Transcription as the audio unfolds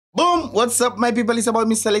Boom! What's up, my people? It's about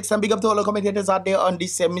Mystelics, and big up to all the commentators out there on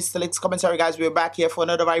this Mystelics commentary, guys. We're back here for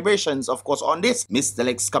another vibrations, of course, on this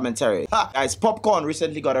Mystelics commentary. Guys, Popcaan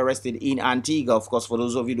recently got arrested in Antigua. Of course, for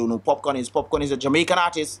those of you who don't know, Popcaan is a Jamaican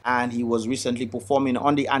artist, and he was recently performing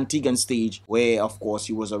on the Antiguan stage, where, of course,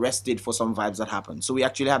 he was arrested for some vibes that happened. So we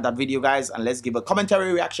actually have that video, guys, and let's give a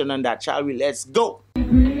commentary reaction on that, shall we? Let's go!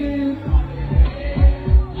 Just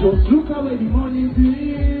look away the money.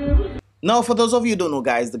 Now, for those of you who don't know,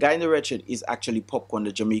 guys, the guy in the red shirt is actually Popcaan,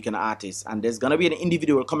 the Jamaican artist, and there's gonna be an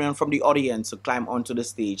individual coming on from the audience to climb onto the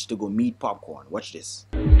stage to go meet Popcaan. Watch this.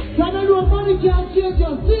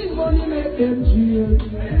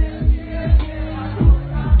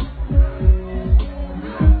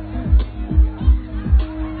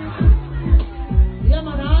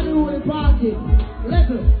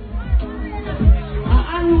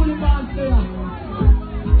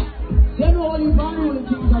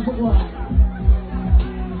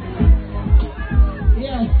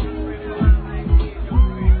 Yes.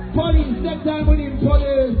 Police, next time we need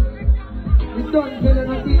police. It's done better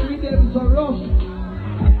than being with them so rough.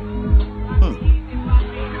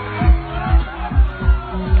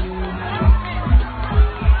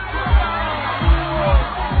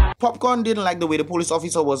 Popcaan didn't like the way the police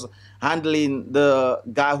officer was handling the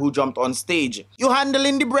guy who jumped on stage. You're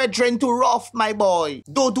handling the brethren too rough, my boy.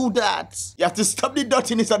 Don't do that. You have to stop the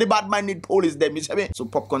dirtiness of the bad-minded police them, you see me? So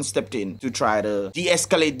Popcaan stepped in to try to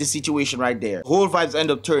de-escalate the situation right there. Whole vibes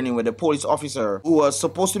end up turning with the police officer who was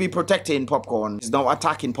supposed to be protecting Popcaan is now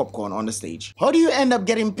attacking Popcaan on the stage. How do you end up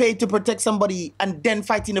getting paid to protect somebody and then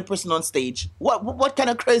fighting a person on stage? What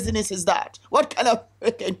kind of craziness is that? What kind of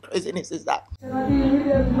freaking craziness is that?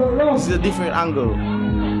 This is a different angle.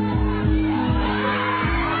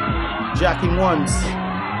 Jack him once. He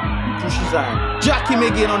pushes on. Jack him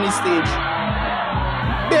again on the stage.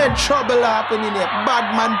 Bad trouble happening here.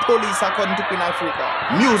 Bad man police are coming to Queen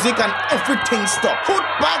Africa. Music and everything stop. Put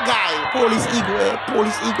bad guy. Police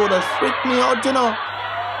ego that freak me out, you know.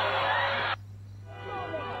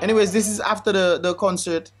 Anyways, this is after the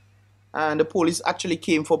concert, and the police actually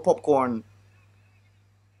came for Popcaan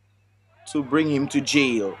to bring him to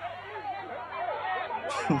jail.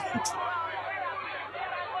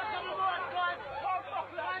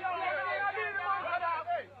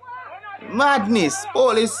 Madness,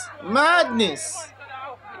 police, madness.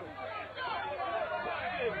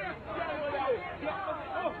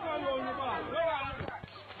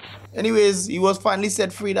 Anyways, he was finally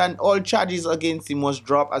set free and all charges against him was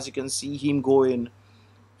dropped, as you can see him going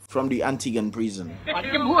from the Antiguan prison.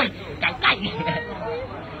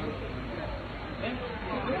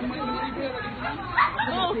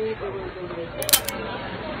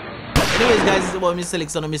 Anyways, guys, it's about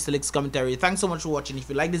Mystelics on a Mystelics commentary. Thanks so much for watching. If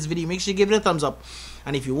you like this video, make sure you give it a thumbs up.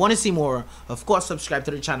 And if you want to see more, of course, subscribe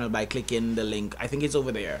to the channel by clicking the link. I think it's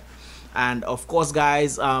over there. And of course,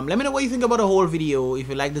 guys, let me know what you think about the whole video. If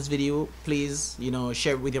you like this video, please,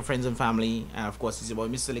 share it with your friends and family. And of course, it's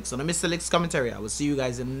about Mystelics on a Mystelics commentary. I will see you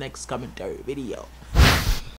guys in the next commentary video.